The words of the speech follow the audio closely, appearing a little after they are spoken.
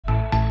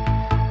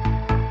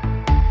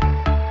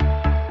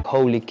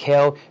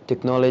Holykell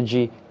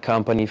technology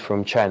company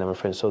from China, my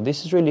friends. So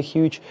this is really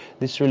huge.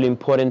 This is really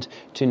important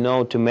to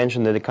know, to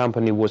mention that the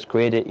company was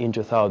created in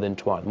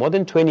 2001. More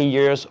than 20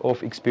 years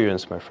of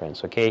experience, my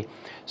friends, okay?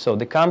 So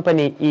the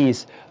company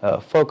is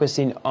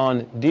focusing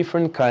on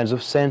different kinds of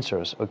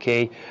sensors,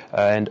 okay?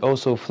 And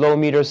also flow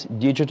meters,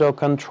 digital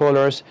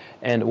controllers,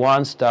 and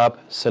one-stop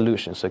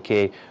solutions,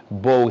 okay?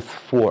 Both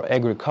for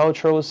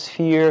agricultural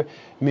sphere,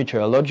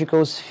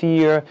 meteorological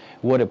sphere,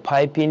 water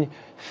piping,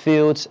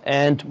 fields,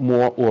 and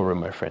more over,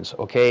 my friends,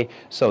 okay?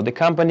 So the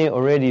company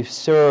already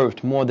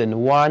served more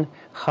than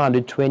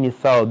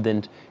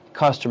 120,000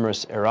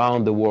 customers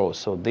around the world.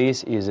 So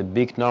this is a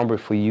big number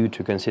for you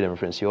to consider, my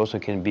friends. You also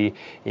can be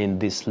in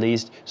this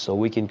list, so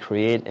we can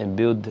create and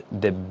build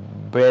the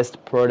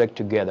best product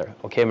together,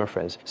 okay, my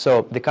friends?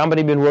 So the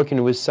company been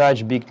working with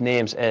such big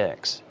names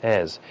as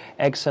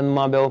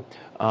ExxonMobil,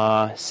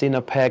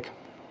 Sinopec,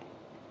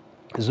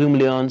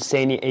 Zoomlion,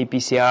 Sony,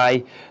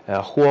 APCI,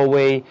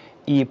 Huawei,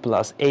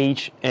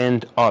 E+H,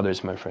 and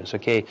others, my friends,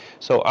 okay?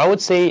 So I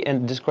would say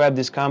and describe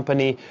this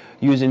company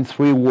using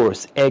 3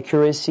 words: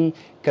 accuracy,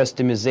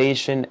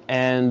 customization,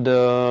 and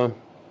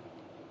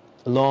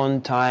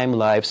long time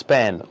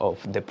lifespan of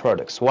the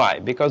products. Why?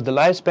 Because the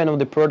lifespan of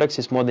the products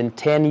is more than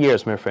 10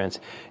 years, my friends.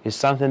 It's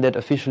something that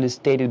officially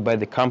stated by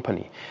the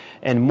company.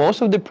 And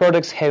most of the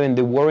products having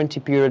the warranty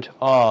period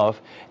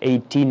of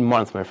 18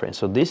 months, my friends.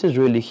 So this is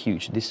really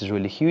huge. This is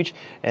really huge.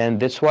 And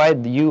that's why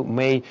you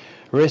may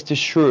rest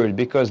assured,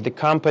 because the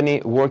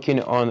company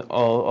working on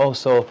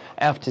also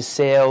after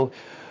sale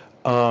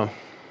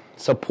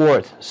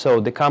support. So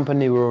the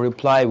company will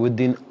reply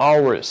within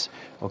hours,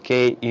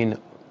 okay, in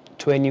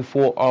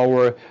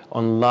 24-hour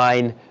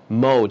online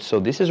mode. So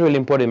this is really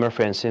important, my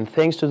friends. And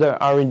thanks to the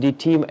R&D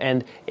team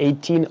and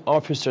 18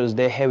 officers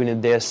they have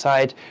in their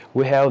site,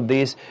 we have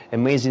these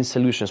amazing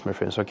solutions, my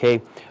friends,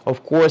 okay?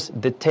 Of course,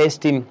 the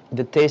testing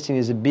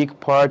is a big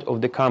part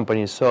of the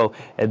company. So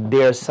at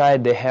their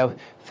site, they have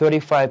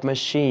 35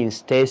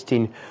 machines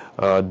testing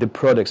the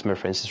products, my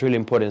friends. It's really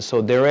important.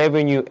 So the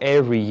revenue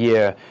every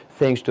year,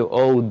 thanks to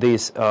all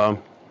these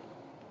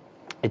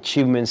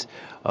achievements,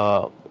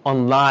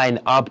 online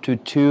up to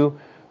 $2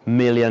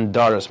 million,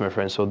 my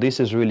friends. So this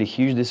is really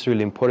huge. This is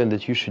really important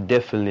that you should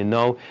definitely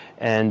know.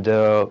 And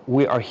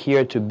we are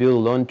here to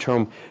build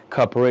long-term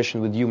cooperation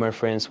with you, my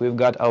friends. We've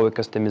got our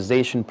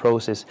customization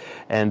process,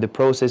 and the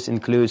process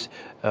includes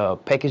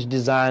package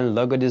design,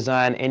 logo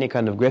design, any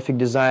kind of graphic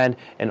design,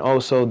 and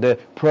also the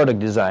product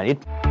design.